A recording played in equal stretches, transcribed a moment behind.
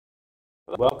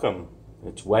Welcome.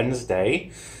 It's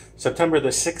Wednesday, September the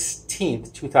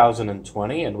 16th,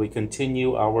 2020, and we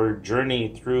continue our journey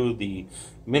through the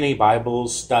mini Bible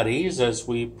studies as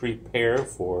we prepare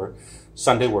for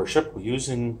Sunday worship. We're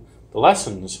using the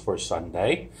lessons for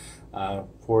Sunday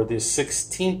for the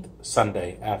 16th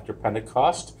Sunday after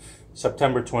Pentecost,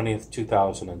 September 20th,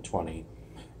 2020.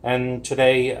 And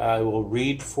today I will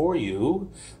read for you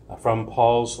from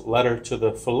Paul's letter to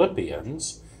the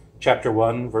Philippians, chapter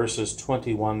 1, verses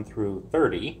 21 through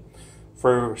 30.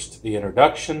 First, the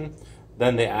introduction,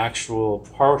 then the actual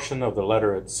portion of the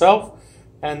letter itself,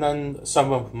 and then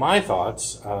some of my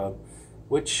thoughts,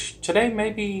 which today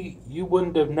maybe you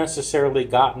wouldn't have necessarily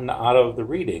gotten out of the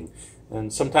reading.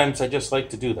 And sometimes I just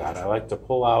like to do that. I like to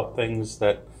pull out things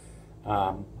that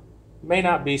may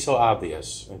not be so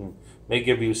obvious and may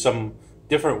give you some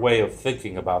different way of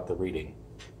thinking about the reading.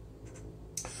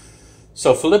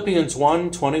 So Philippians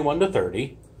 1, 21 to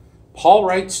 30, Paul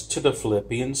writes to the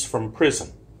Philippians from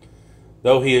prison.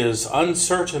 Though he is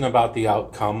uncertain about the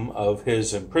outcome of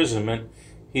his imprisonment,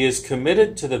 he is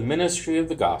committed to the ministry of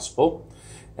the gospel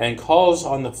and calls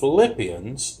on the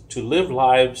Philippians to live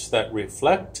lives that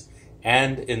reflect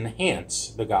and enhance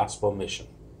the gospel mission.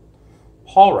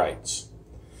 Paul writes,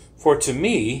 "For to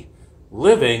me,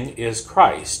 living is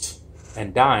Christ,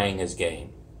 and dying is gain.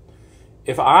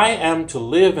 If I am to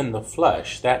live in the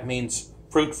flesh, that means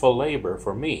fruitful labor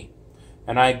for me,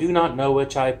 and I do not know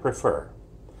which I prefer.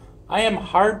 I am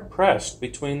hard-pressed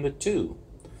between the two.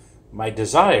 My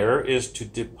desire is to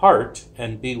depart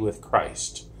and be with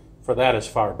Christ, for that is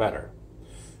far better.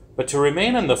 But to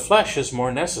remain in the flesh is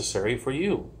more necessary for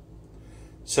you.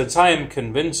 Since I am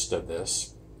convinced of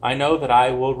this, I know that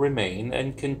I will remain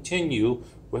and continue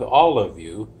with all of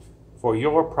you for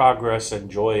your progress and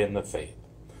joy in the faith,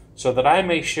 so that I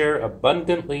may share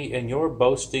abundantly in your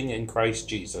boasting in Christ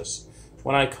Jesus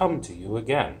when I come to you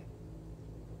again.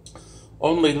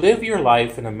 Only live your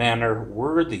life in a manner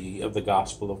worthy of the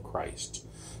gospel of Christ,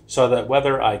 so that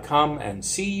whether I come and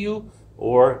see you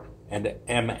or and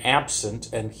am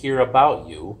absent and hear about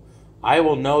you, I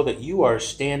will know that you are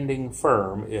standing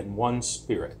firm in one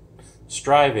spirit,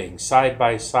 striving side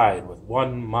by side with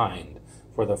one mind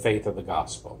for the faith of the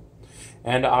gospel,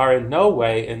 and are in no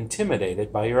way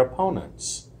intimidated by your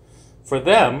opponents. For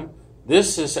them,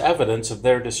 this is evidence of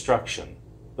their destruction,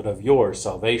 but of your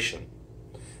salvation.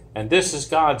 And this is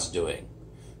God's doing,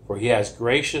 for he has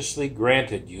graciously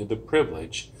granted you the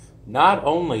privilege not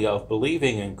only of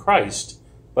believing in Christ,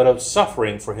 but of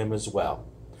suffering for him as well,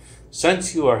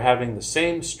 since you are having the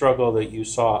same struggle that you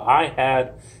saw I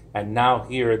had, and now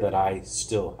hear that I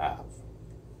still have."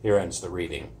 Here ends the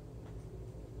reading.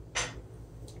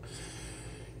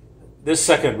 This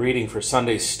second reading for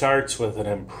Sunday starts with an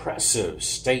impressive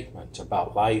statement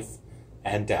about life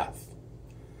and death.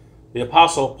 The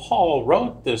Apostle Paul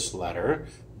wrote this letter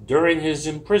during his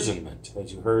imprisonment,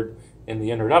 as you heard in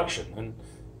the introduction. And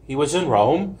he was in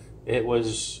Rome. It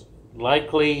was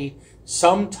likely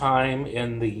sometime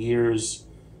in the years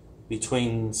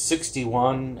between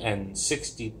 61 and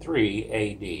 63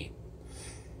 AD.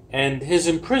 And his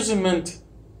imprisonment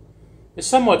is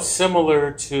somewhat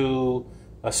similar to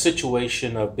a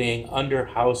situation of being under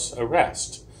house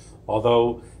arrest,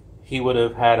 although he would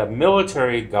have had a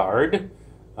military guard,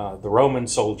 the Roman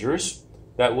soldiers,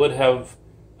 that would have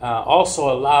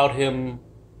also allowed him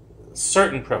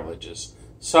certain privileges.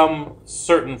 Some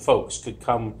certain folks could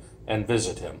come and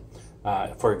visit him.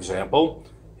 For example,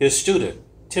 his student,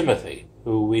 Timothy,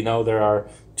 who we know there are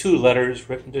 2 letters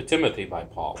written to Timothy by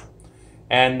Paul.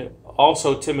 And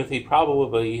also Timothy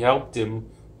probably helped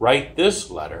him write this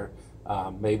letter,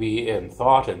 maybe in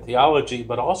thought and theology,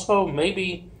 but also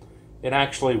maybe in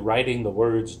actually writing the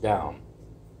words down.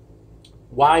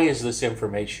 Why is this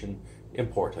information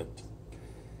important?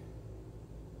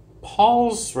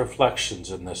 Paul's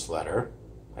reflections in this letter,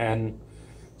 and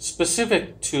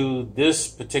specific to this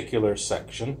particular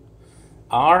section,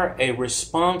 are a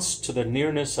response to the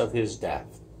nearness of his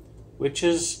death, which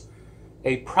is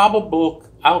a probable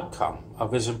outcome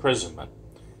of his imprisonment.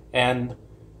 And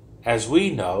as we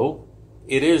know,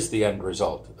 it is the end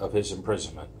result of his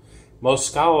imprisonment. Most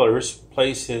scholars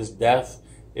place his death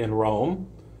in Rome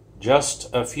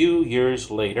just a few years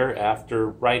later after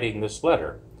writing this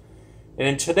letter. And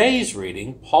in today's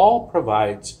reading, Paul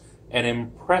provides an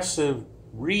impressive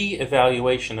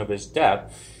re-evaluation of his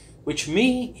death, which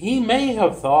he may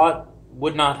have thought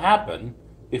would not happen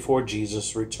before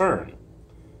Jesus' return.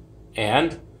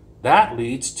 And that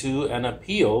leads to an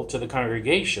appeal to the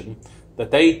congregation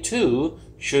that they too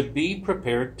should be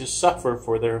prepared to suffer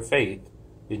for their faith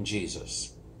in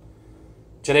Jesus.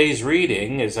 Today's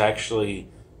reading is actually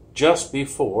just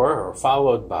before or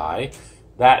followed by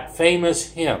that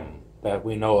famous hymn that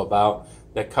we know about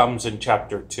that comes in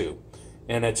chapter 2.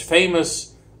 And it's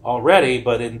famous already,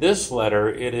 but in this letter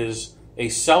it is a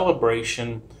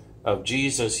celebration of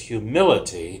Jesus'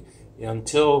 humility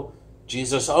until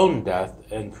Jesus' own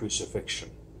death and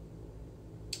crucifixion.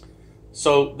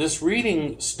 So this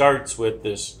reading starts with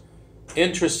this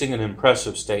interesting and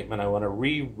impressive statement. I want to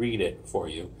reread it for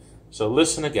you. So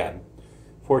listen again.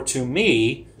 For to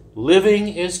me, living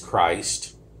is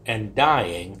Christ, and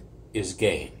dying is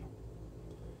gain.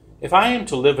 If I am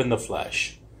to live in the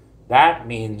flesh, that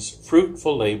means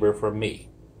fruitful labor for me,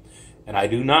 and I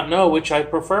do not know which I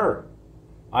prefer.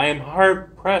 I am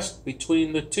hard pressed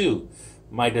between the two.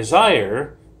 My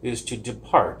desire is to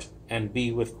depart and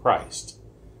be with Christ,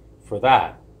 for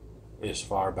that is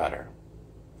far better.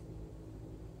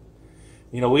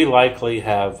 You know, we likely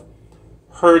have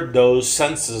heard those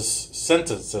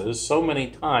sentences so many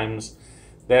times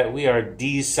that we are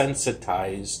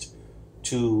desensitized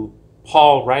to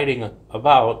Paul writing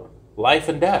about life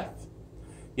and death.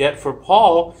 Yet for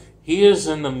Paul, he is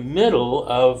in the middle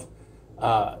of,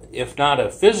 if not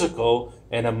a physical,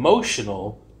 an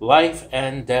emotional life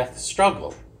and death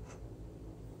struggle.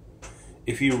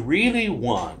 If you really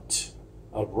want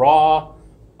a raw,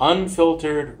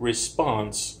 unfiltered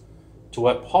response to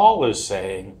what Paul is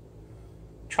saying,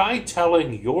 try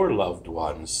telling your loved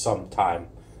ones sometime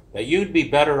that you'd be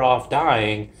better off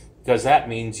dying because that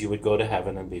means you would go to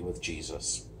heaven and be with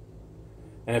Jesus.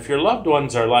 And if your loved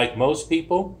ones are like most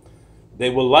people, they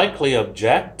will likely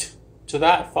object to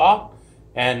that thought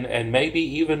and maybe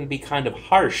even be kind of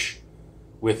harsh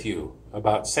with you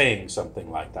about saying something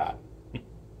like that.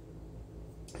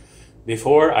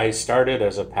 Before I started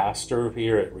as a pastor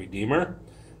here at Redeemer,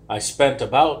 I spent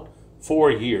about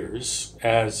 4 years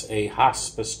as a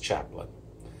hospice chaplain.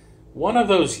 One of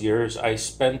those years I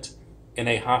spent in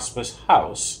a hospice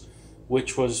house,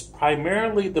 which was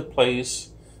primarily the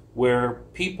place where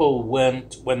people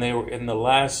went when they were in the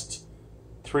last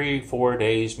 3-4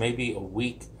 days, maybe a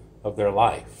week of their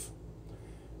life.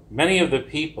 Many of the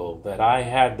people that I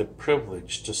had the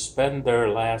privilege to spend their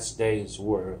last days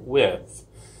with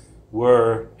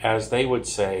were, as they would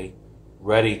say,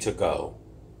 ready to go.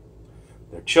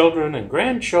 Their children and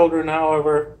grandchildren,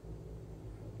 however,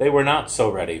 they were not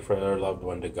so ready for their loved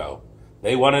one to go.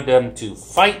 They wanted them to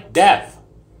fight death.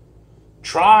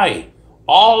 Try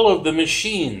all of the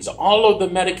machines, all of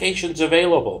the medications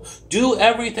available. Do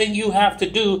everything you have to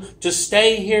do to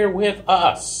stay here with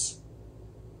us.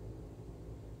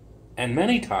 And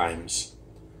many times,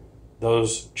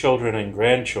 those children and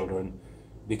grandchildren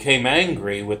became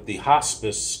angry with the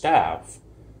hospice staff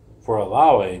for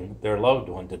allowing their loved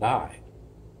one to die.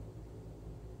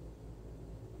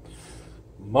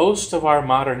 Most of our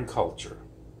modern culture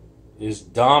is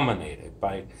dominated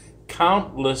by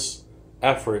countless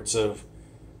efforts of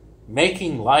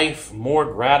making life more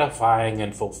gratifying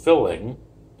and fulfilling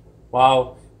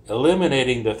while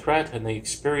eliminating the threat and the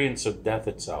experience of death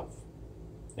itself.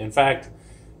 In fact,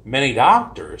 many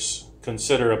doctors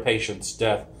consider a patient's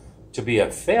death to be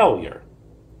a failure.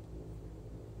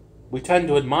 We tend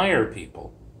to admire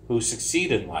people who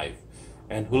succeed in life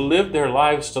and who live their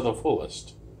lives to the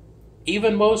fullest.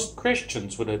 Even most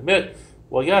Christians would admit,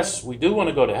 well, yes, we do want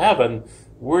to go to heaven,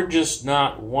 we're just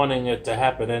not wanting it to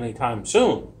happen anytime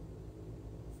soon.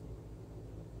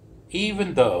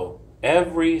 Even though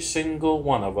every single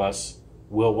one of us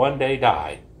will one day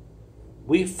die,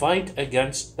 we fight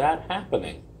against that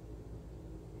happening.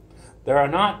 There are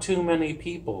not too many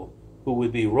people who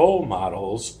would be role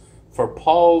models for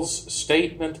Paul's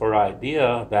statement or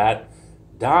idea that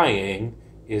dying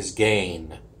is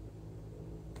gain.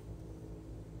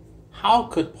 How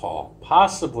could Paul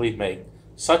possibly make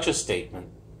such a statement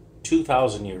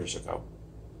 2,000 years ago?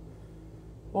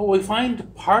 Well, we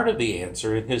find part of the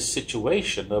answer in his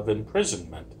situation of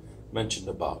imprisonment mentioned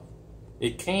above.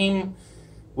 It came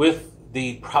with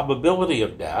the probability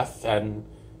of death, and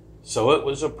so it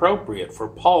was appropriate for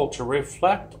Paul to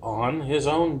reflect on his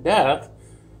own death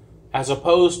as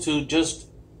opposed to just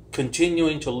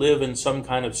continuing to live in some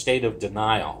kind of state of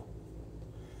denial.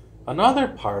 Another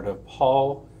part of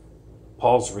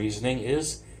Paul's reasoning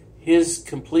is his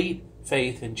complete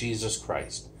faith in Jesus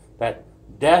Christ, that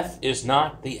death is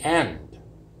not the end,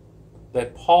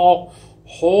 that Paul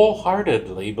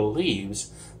wholeheartedly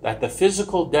believes that the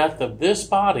physical death of this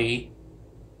body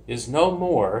is no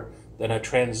more than a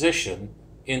transition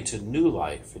into new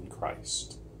life in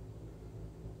Christ.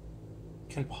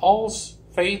 Can Paul's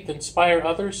faith inspire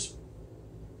others?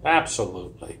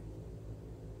 Absolutely.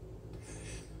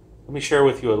 Let me share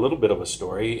with you a little bit of a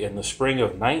story. In the spring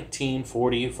of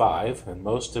 1945, and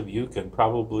most of you can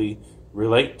probably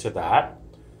relate to that,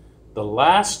 the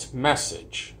last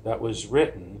message that was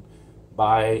written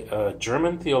by a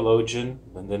German theologian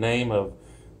in the name of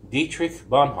Dietrich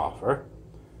Bonhoeffer,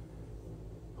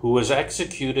 who was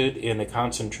executed in a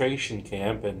concentration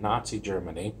camp in Nazi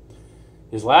Germany,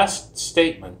 his last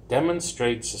statement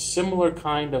demonstrates a similar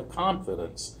kind of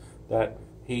confidence that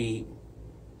he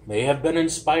may have been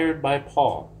inspired by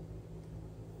Paul.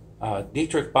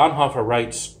 Dietrich Bonhoeffer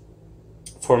writes,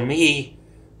 "For me,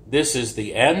 this is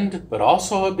the end, but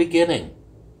also a beginning.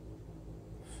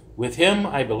 With him,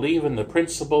 I believe in the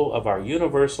principle of our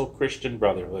universal Christian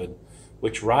brotherhood,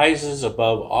 which rises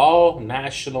above all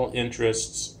national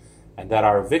interests, and that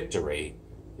our victory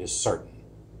is certain."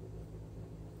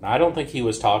 Now, I don't think he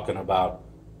was talking about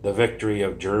the victory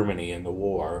of Germany in the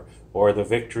war, or the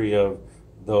victory of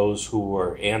those who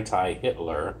were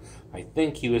anti-Hitler. I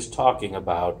think he was talking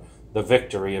about the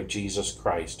victory of Jesus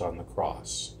Christ on the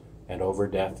cross and over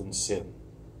death and sin.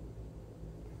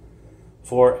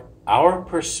 For our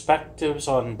perspectives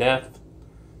on death,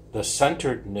 the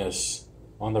centeredness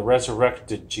on the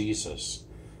resurrected Jesus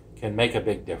can make a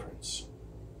big difference.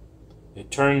 It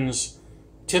turns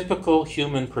typical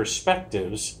human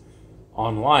perspectives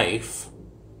on life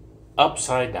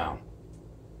upside down.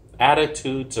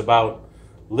 Attitudes about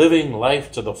living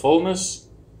life to the fullness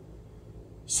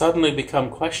suddenly become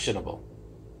questionable.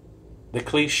 The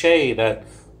cliche that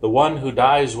the one who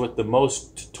dies with the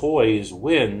most toys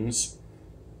wins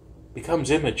becomes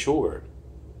immature.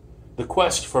 The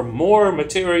quest for more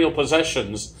material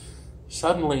possessions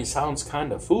suddenly sounds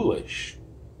kind of foolish.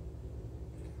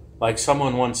 Like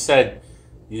someone once said,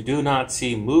 you do not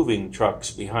see moving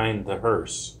trucks behind the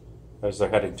hearse as they're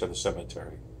heading to the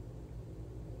cemetery.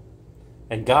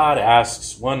 And God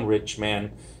asks one rich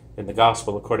man in the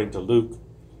Gospel according to Luke,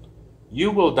 "You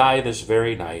will die this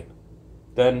very night.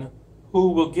 Then who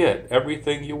will get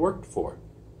everything you worked for?"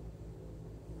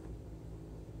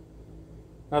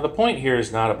 Now, the point here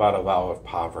is not about a vow of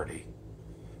poverty.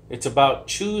 It's about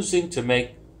choosing to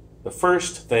make the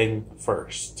first thing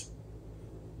first.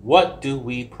 What do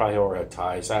we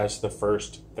prioritize as the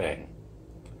first thing?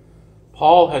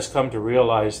 Paul has come to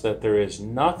realize that there is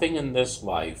nothing in this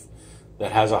life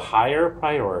that has a higher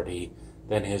priority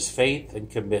than his faith and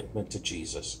commitment to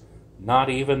Jesus, not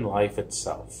even life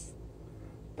itself.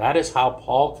 That is how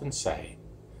Paul can say,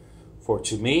 "For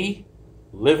to me,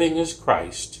 living is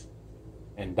Christ,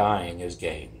 and dying is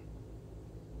gain."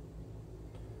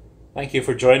 Thank you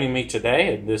for joining me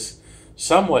today in this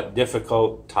somewhat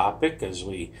difficult topic as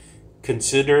we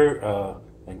consider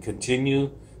and continue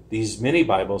these mini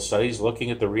Bible studies,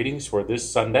 looking at the readings for this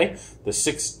Sunday, the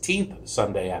 16th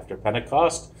Sunday after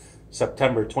Pentecost,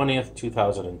 September 20th,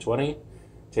 2020.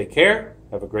 Take care,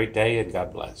 have a great day, and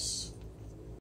God bless.